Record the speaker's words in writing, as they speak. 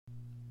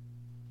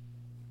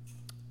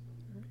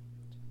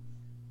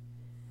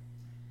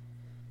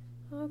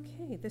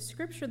Okay, the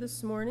scripture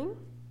this morning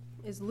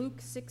is Luke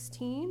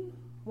 16,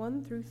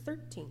 1 through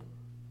 13.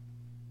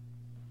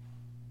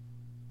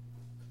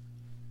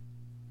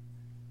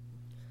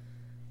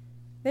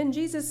 Then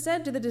Jesus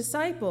said to the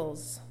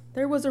disciples,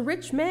 "There was a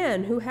rich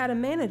man who had a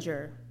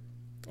manager,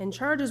 and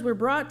charges were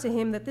brought to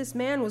him that this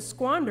man was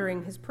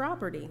squandering his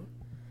property.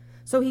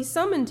 So he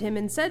summoned him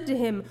and said to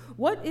him,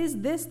 'What is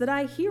this that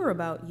I hear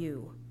about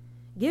you?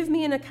 Give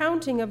me an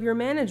accounting of your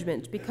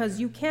management, because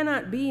you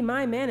cannot be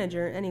my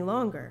manager any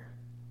longer.'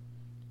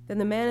 Then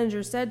the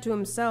manager said to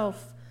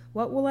himself,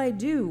 'What will I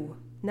do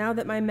now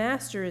that my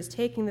master is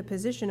taking the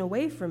position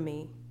away from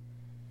me?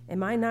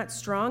 Am I not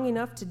strong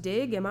enough to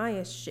dig? Am I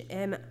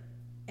ashamed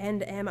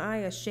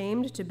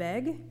to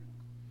beg?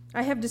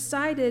 I have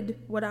decided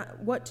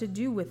what to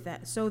do with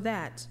that, so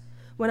that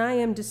when I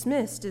am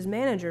dismissed as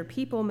manager,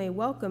 people may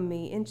welcome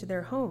me into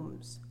their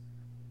homes.'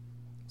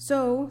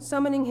 So,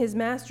 summoning his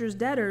master's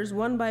debtors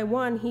one by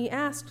one, he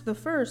asked the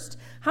first,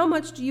 'How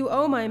much do you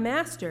owe my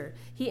master?'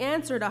 He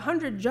answered,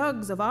 100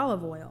 jugs of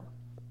olive oil.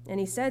 And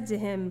he said to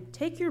him,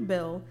 'Take your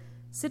bill,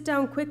 sit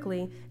down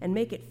quickly, and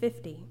make it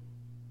 50.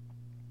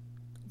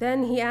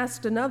 Then he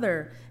asked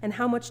another, 'And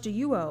how much do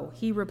you owe?'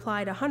 He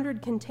replied,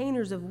 100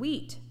 containers of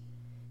wheat.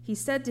 He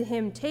said to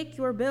him, 'Take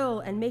your bill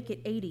and make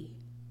it 80.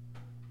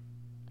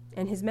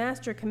 And his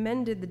master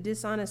commended the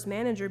dishonest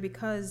manager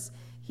because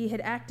he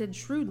had acted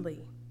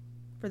shrewdly.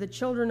 For the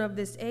children of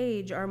this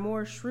age are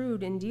more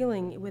shrewd in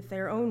dealing with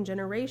their own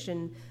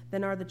generation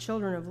than are the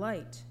children of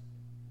light.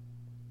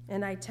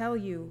 And I tell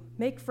you,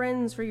 make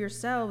friends for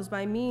yourselves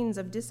by means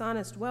of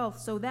dishonest wealth,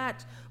 so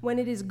that when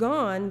it is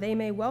gone, they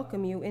may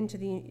welcome you into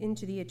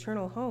the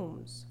eternal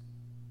homes.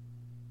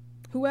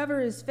 Whoever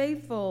is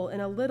faithful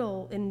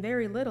in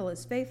very little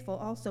is faithful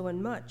also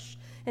in much,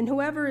 and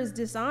whoever is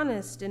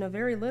dishonest in a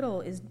very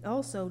little is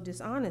also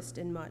dishonest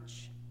in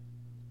much.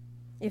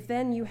 If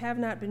then you have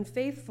not been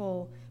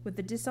faithful with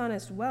the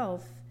dishonest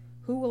wealth,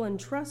 who will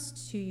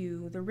entrust to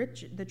you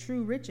the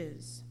true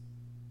riches?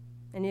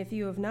 And if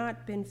you have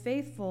not been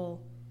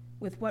faithful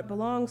with what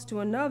belongs to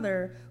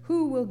another,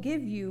 who will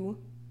give you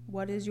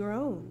what is your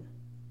own?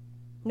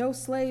 No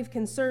slave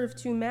can serve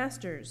two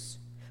masters,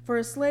 for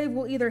a slave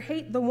will either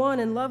hate the one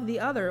and love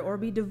the other, or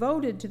be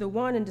devoted to the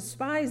one and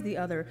despise the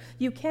other.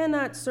 You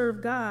cannot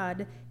serve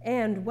God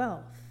and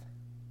wealth."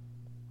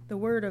 The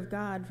word of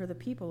God for the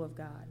people of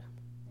God.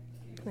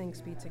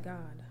 Thanks be to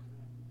God.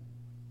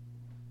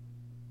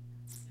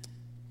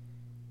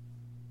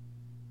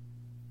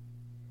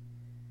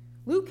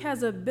 Luke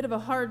has a bit of a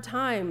hard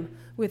time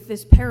with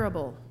this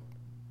parable.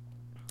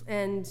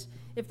 And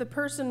if the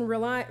person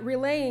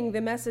relaying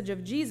the message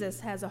of Jesus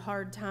has a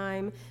hard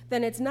time,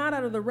 then it's not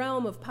out of the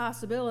realm of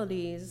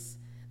possibilities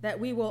that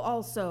we will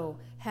also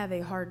have a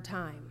hard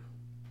time.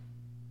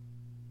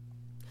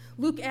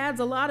 Luke adds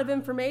a lot of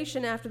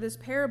information after this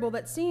parable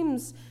that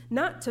seems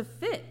not to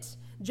fit,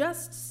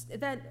 just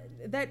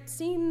that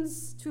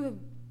seems to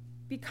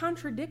be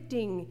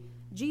contradicting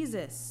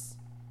Jesus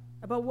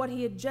about what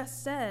he had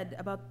just said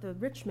about the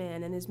rich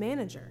man and his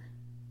manager.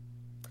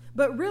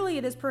 But really,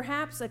 it is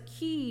perhaps a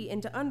key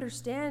into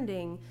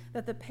understanding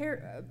the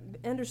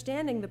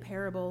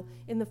parable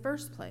in the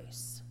first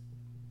place.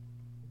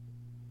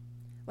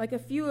 Like a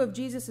few of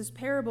Jesus'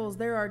 parables,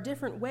 there are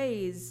different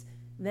ways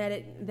that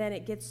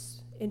it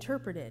gets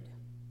interpreted,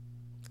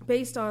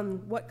 based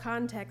on what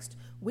context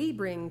we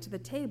bring to the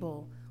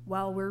table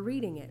while we're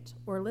reading it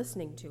or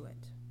listening to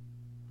it.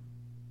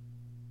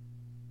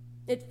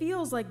 It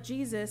feels like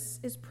Jesus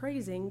is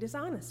praising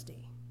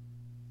dishonesty.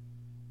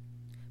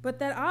 But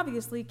that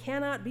obviously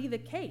cannot be the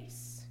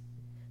case.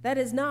 That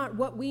is not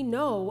what we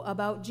know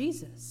about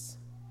Jesus.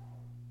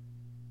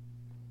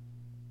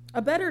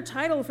 A better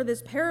title for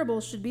this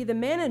parable should be "The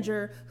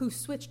Manager Who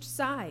Switched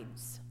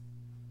Sides,"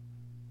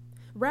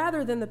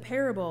 rather than the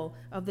parable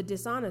of the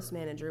dishonest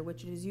manager,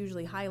 which is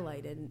usually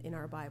highlighted in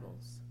our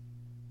Bibles.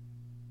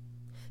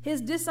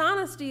 His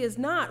dishonesty is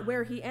not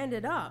where he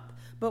ended up,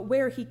 but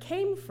where he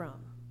came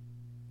from.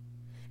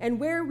 And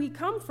where we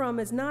come from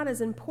is not as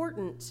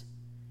important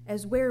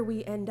as where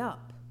we end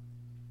up.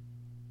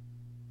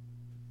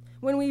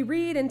 When we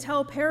read and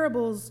tell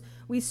parables,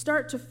 we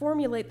start to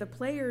formulate the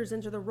players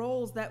into the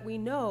roles that we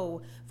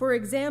know. For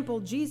example,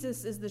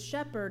 Jesus is the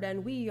shepherd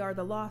and we are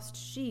the lost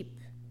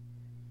sheep.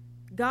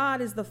 God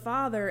is the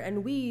father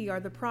and we are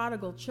the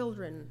prodigal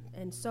children,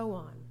 and so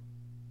on.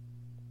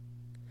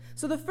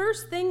 So the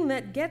first thing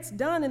that gets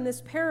done in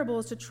this parable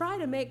is to try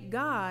to make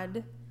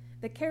God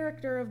the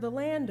character of the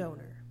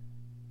landowner.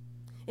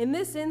 In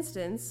this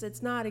instance,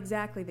 it's not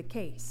exactly the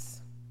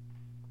case.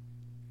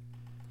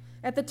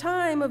 At the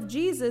time of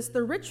Jesus,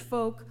 the rich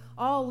folk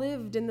all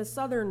lived in the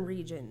southern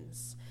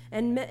regions,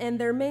 and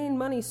their main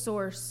money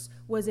source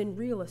was in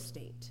real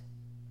estate.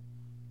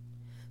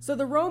 So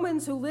the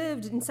Romans who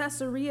lived in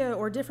Caesarea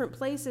or different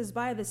places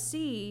by the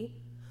sea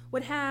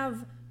would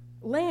have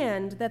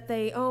land that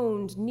they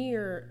owned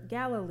near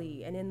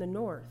Galilee and in the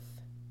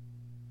north,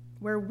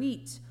 where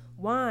wheat,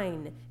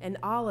 wine, and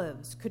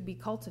olives could be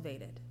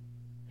cultivated.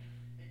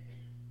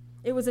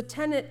 It was a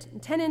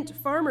tenant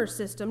farmer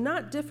system,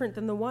 not different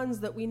than the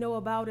ones that we know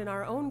about in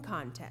our own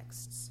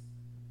contexts.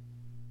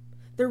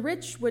 The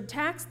rich would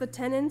tax the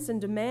tenants and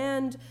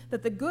demand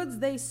that the goods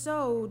they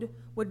sowed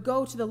would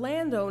go to the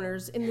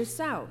landowners in the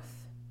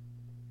south.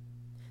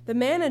 The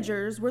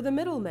managers were the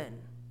middlemen,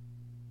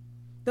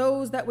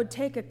 those that would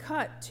take a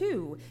cut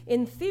too,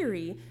 in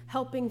theory,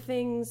 helping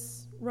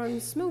things run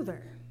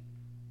smoother.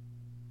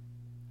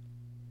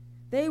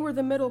 They were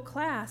the middle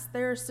class.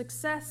 Their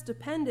success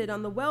depended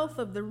on the wealth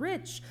of the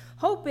rich,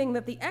 hoping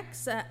that the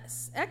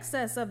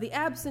excess of the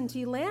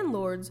absentee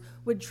landlords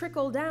would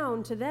trickle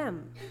down to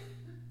them.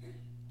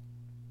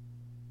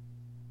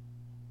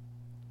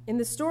 In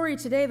the story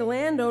today, the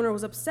landowner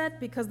was upset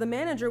because the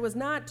manager was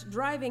not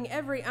driving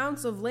every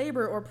ounce of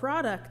labor or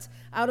product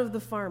out of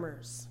the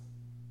farmers.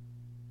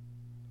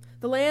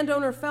 The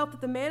landowner felt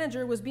that the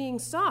manager was being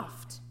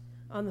soft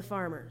on the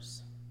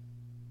farmers.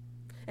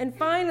 And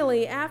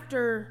finally,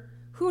 after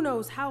who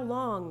knows how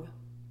long,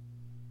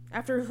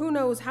 after who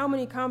knows how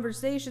many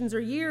conversations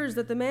or years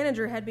that the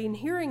manager had been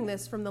hearing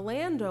this from the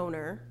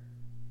landowner,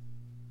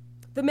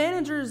 the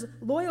manager's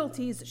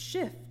loyalties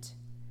shift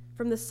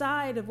from the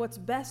side of what's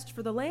best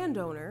for the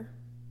landowner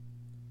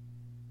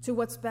to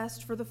what's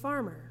best for the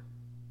farmer.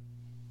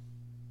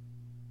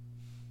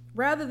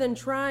 Rather than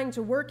trying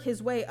to work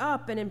his way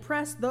up and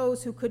impress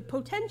those who could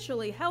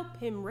potentially help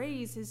him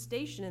raise his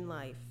station in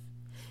life,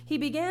 he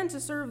began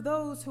to serve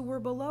those who were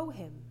below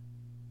him,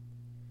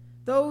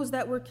 those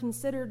that were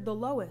considered the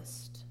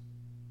lowest.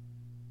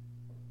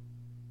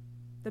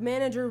 The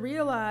manager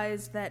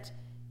realized that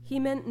he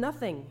meant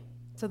nothing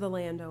to the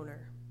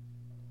landowner,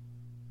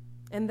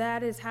 and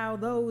that is how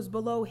those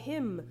below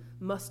him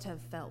must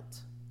have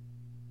felt.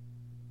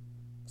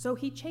 So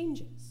he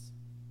changes.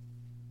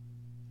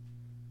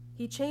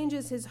 He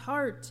changes his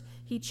heart.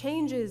 He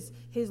changes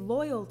his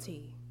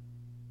loyalty.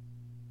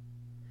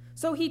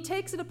 So he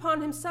takes it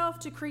upon himself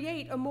to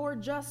create a more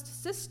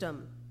just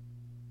system.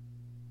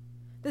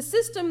 The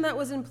system that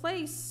was in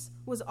place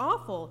was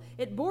awful.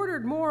 It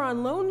bordered more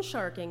on loan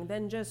sharking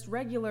than just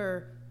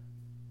regular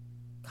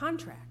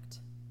contract.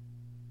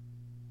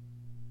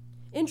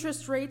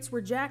 Interest rates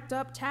were jacked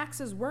up,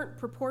 taxes weren't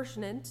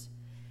proportionate,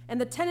 and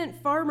the tenant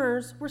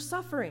farmers were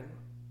suffering.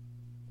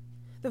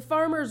 The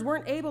farmers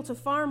weren't able to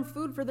farm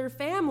food for their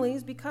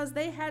families because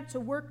they had to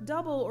work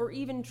double or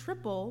even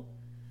triple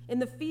in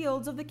the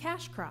fields of the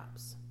cash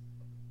crops.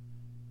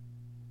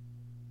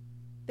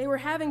 They were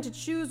having to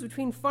choose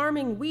between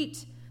farming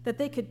wheat that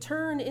they could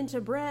turn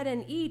into bread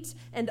and eat,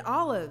 and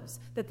olives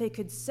that they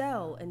could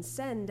sell and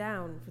send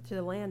down to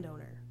the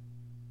landowner.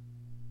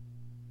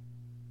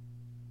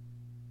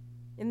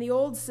 In the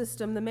old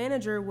system, the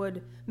manager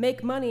would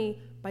make money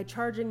by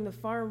charging the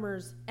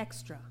farmers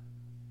extra.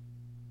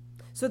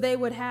 So they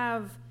would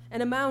have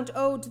an amount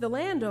owed to the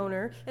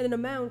landowner and an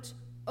amount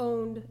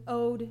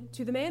owed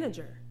to the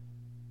manager.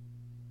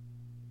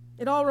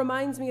 It all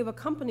reminds me of a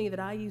company that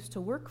I used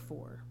to work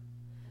for.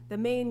 The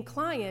main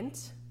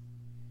client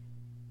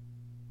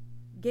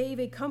gave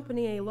a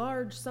company a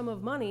large sum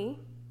of money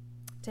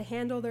to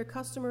handle their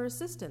customer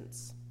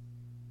assistance.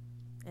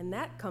 And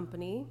that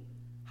company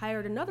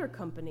hired another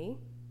company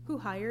who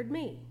hired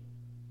me.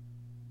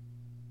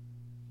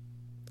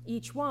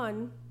 Each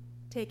one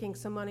taking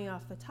some money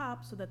off the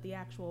top so that the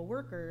actual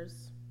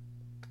workers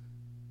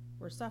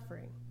were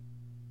suffering.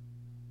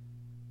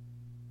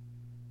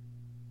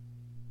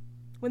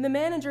 When the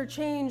manager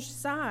changed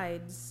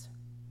sides,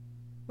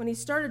 when he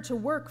started to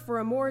work for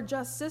a more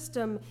just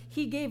system,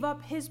 he gave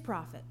up his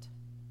profit.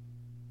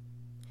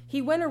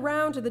 He went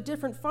around to the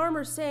different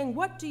farmers saying,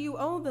 "What do you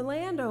owe the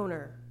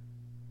landowner?"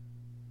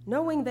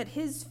 knowing that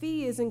his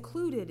fee is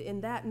included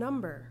in that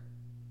number.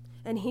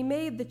 And he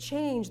made the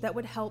change that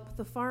would help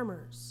the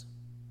farmers.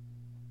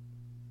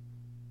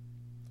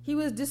 He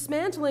was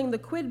dismantling the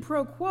quid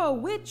pro quo,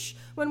 which,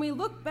 when we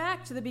look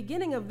back to the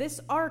beginning of this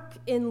arc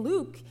in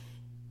Luke,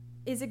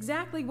 is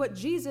exactly what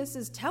Jesus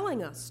is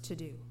telling us to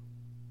do.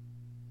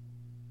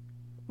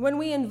 When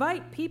we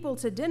invite people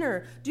to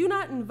dinner, do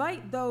not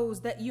invite those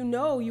that you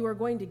know you are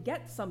going to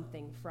get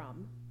something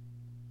from.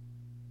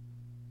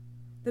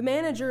 The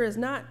manager is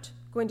not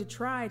going to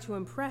try to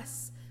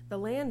impress the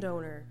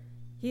landowner.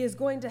 He is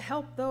going to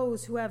help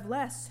those who have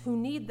less, who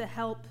need the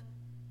help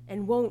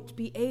and won't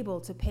be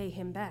able to pay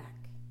him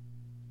back.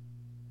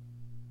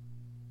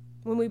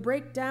 When we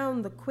break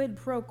down the quid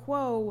pro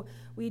quo,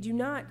 we do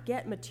not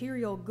get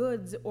material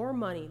goods or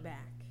money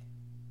back.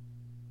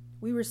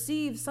 We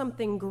receive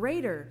something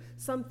greater,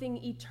 something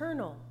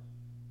eternal.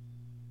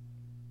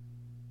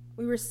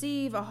 We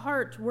receive a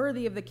heart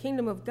worthy of the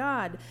kingdom of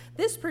God.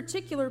 This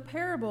particular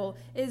parable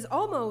is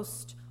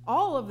almost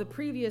all of the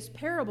previous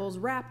parables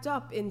wrapped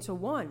up into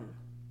one.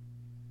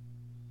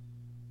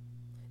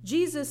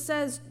 Jesus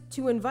says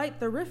to invite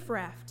the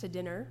riffraff to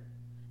dinner,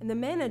 and the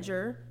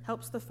manager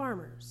helps the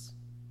farmers.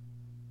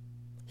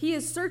 He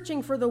is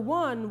searching for the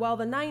one while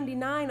the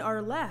 99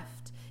 are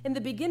left. In the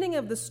beginning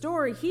of the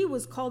story, he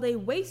was called a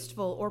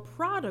wasteful or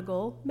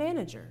prodigal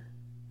manager.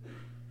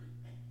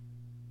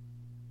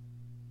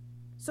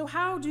 So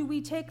how do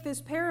we take this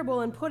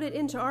parable and put it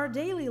into our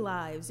daily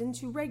lives,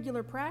 into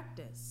regular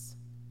practice?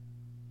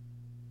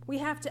 We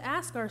have to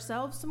ask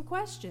ourselves some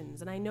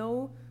questions, and I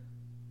know,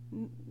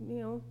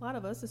 a lot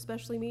of us,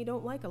 especially me,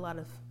 don't like a lot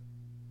of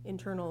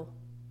internal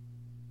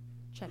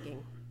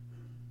checking.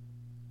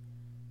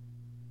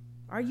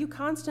 Are you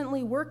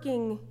constantly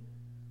working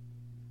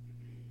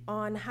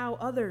on how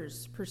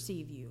others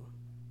perceive you?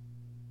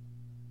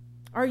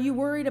 Are you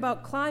worried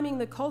about climbing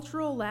the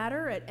cultural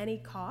ladder at any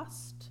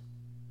cost?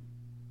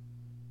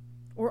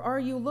 Or are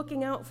you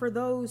looking out for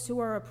those who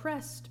are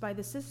oppressed by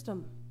the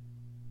system?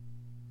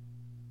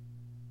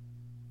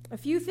 A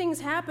few things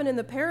happen in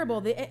the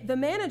parable. The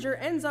manager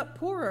ends up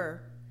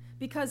poorer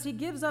because he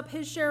gives up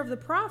his share of the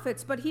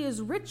profits, but he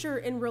is richer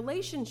in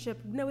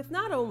relationship with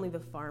not only the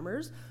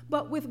farmers,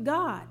 but with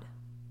God.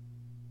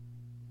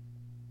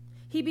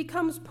 He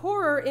becomes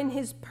poorer in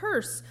his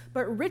purse,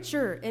 but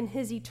richer in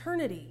his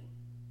eternity.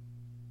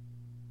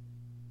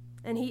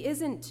 And he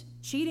isn't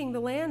cheating the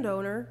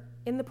landowner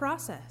in the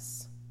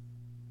process.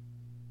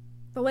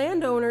 The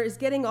landowner is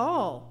getting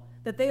all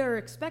that they are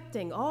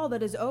expecting, all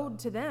that is owed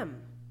to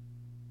them.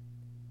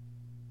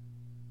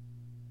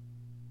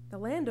 The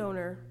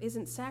landowner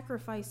isn't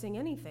sacrificing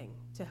anything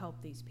to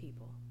help these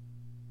people.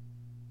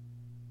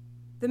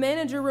 The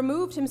manager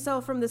removed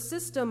himself from the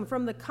system,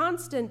 from the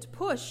constant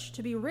push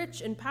to be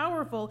rich and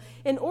powerful,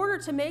 in order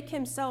to make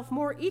himself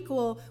more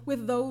equal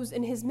with those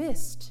in his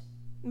midst.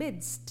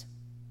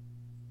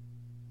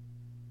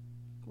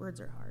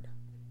 Words are hard.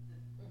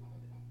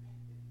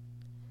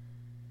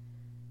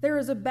 There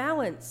is a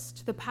balance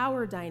to the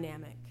power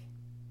dynamic,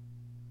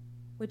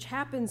 which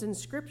happens in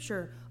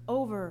Scripture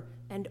over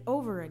and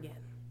over again.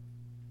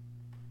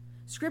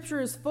 Scripture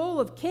is full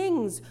of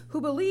kings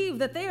who believe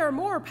that they are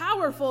more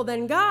powerful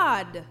than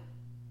God,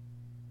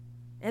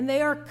 and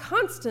they are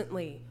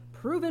constantly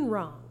proven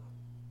wrong.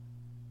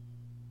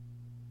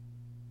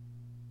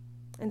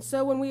 And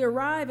so when we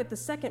arrive at the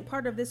second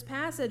part of this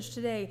passage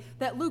today,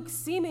 that Luke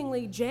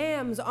seemingly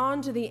jams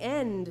onto the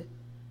end,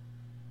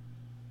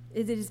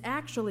 it is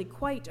actually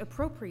quite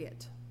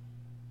appropriate.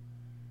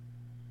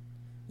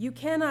 You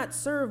cannot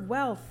serve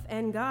wealth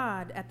and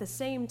God at the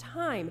same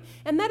time,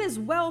 and that is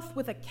wealth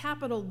with a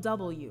capital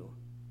W.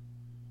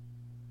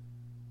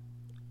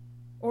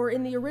 Or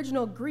in the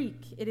original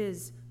Greek, it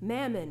is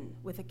mammon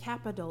with a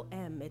capital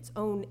M, its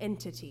own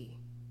entity.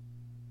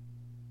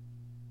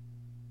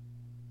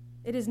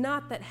 It is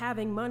not that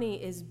having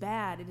money is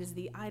bad, it is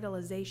the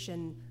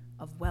idolization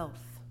of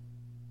wealth.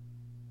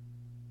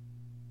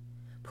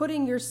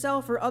 Putting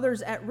yourself or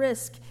others at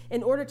risk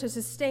in order to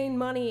sustain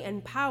money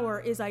and power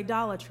is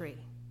idolatry.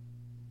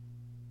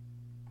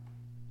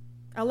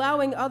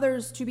 Allowing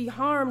others to be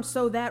harmed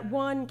so that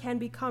one can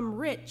become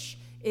rich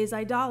is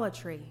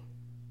idolatry.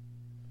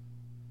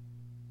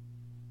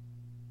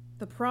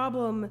 The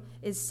problem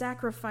is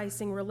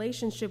sacrificing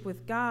relationship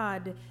with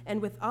God and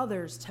with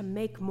others to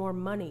make more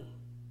money.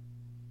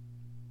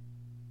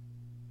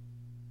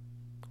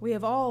 We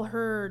have all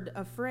heard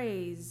a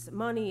phrase,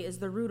 money is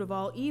the root of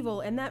all evil,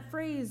 and that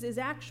phrase is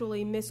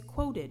actually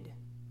misquoted.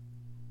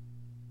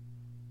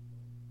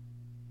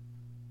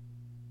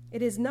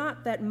 It is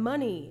not that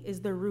money is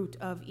the root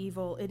of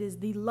evil, it is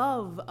the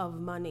love of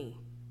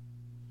money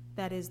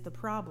that is the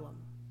problem.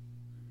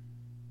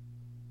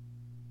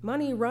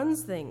 Money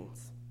runs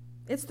things.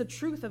 It's the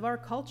truth of our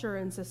culture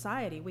and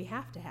society. We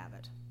have to have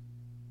it.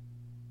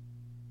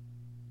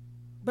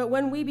 But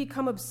when we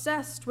become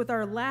obsessed with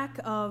our lack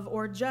of,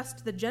 or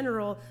just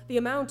the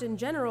amount in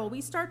general, we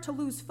start to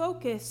lose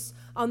focus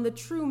on the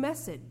true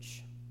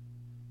message,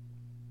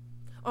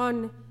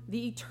 on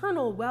the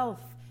eternal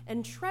wealth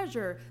and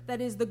treasure that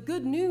is the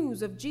good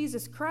news of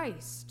Jesus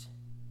Christ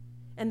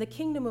and the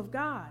kingdom of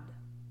God.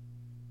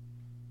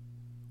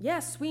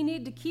 Yes, we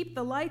need to keep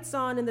the lights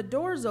on and the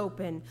doors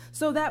open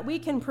so that we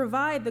can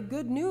provide the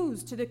good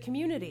news to the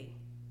community,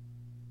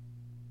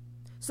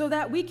 so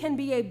that we can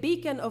be a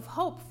beacon of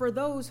hope for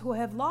those who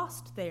have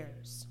lost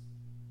theirs,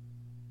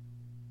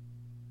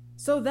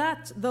 so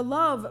that the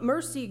love,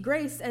 mercy,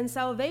 grace, and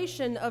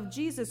salvation of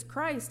Jesus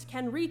Christ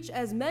can reach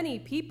as many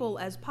people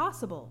as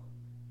possible.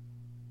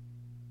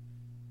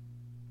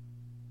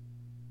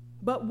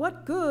 But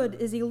what good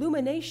is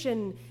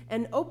illumination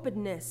and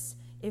openness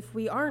if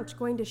we aren't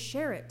going to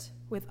share it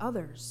with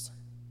others?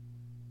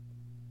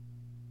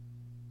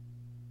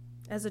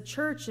 As a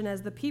church and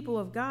as the people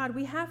of God,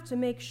 we have to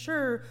make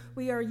sure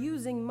we are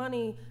using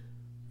money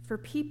for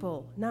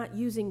people, not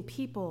using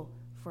people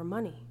for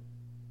money.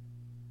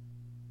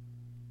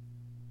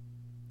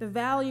 The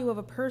value of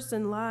a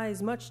person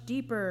lies much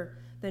deeper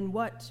than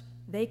what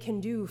they can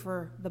do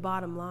for the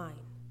bottom line.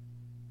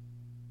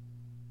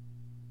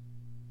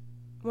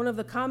 One of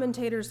the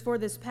commentators for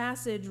this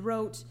passage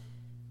wrote,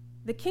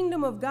 "The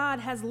kingdom of God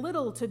has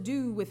little to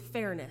do with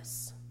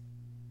fairness.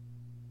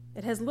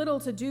 It has little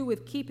to do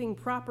with keeping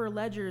proper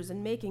ledgers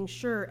and making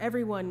sure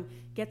everyone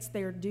gets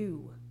their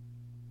due.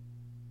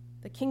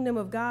 The kingdom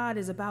of God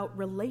is about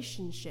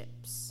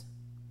relationships.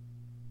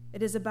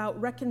 It is about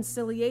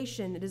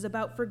reconciliation. It is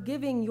about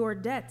forgiving your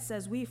debts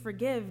as we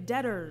forgive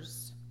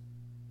debtors.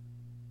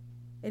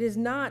 It is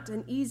not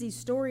an easy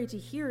story to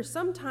hear.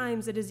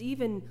 Sometimes it is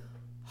even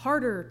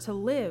harder to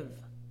live.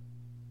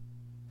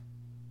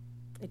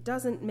 It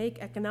doesn't make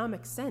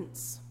economic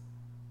sense.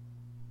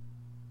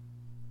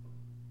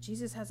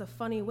 Jesus has a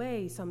funny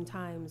way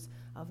sometimes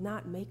of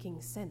not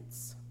making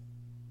sense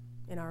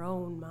in our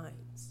own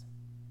minds.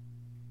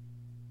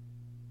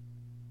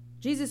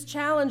 Jesus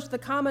challenged the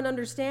common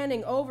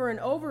understanding over and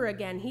over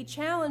again. He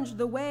challenged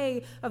the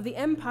way of the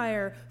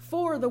empire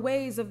for the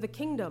ways of the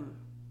kingdom.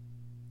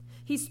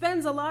 He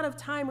spends a lot of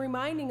time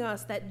reminding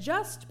us that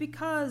just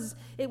because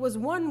it was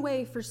one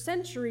way for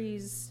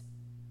centuries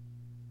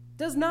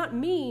does not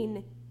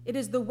mean it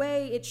is the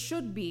way it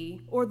should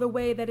be or the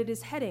way that it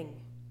is heading.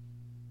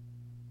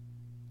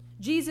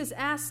 Jesus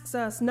asks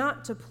us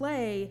not to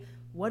play,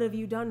 "What have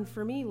you done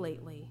for me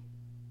lately?"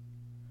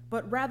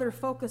 but rather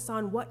focus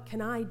on, "What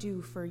can I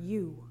do for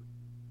you?"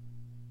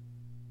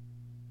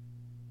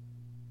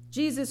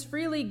 Jesus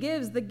freely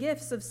gives the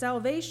gifts of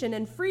salvation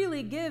and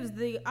freely gives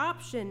the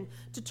option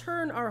to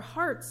turn our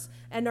hearts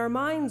and our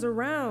minds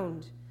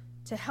around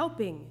to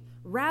helping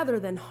rather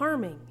than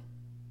harming.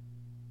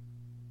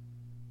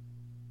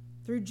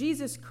 Through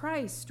Jesus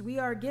Christ, we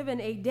are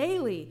given a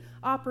daily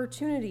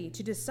opportunity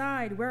to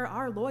decide where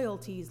our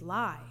loyalties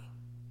lie.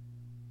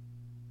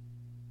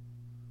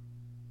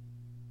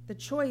 The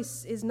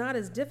choice is not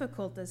as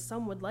difficult as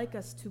some would like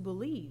us to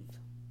believe.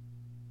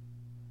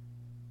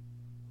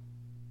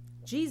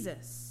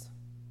 Jesus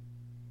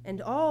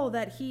and all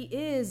that he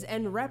is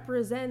and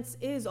represents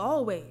is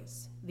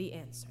always the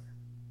answer.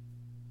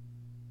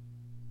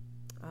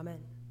 Amen.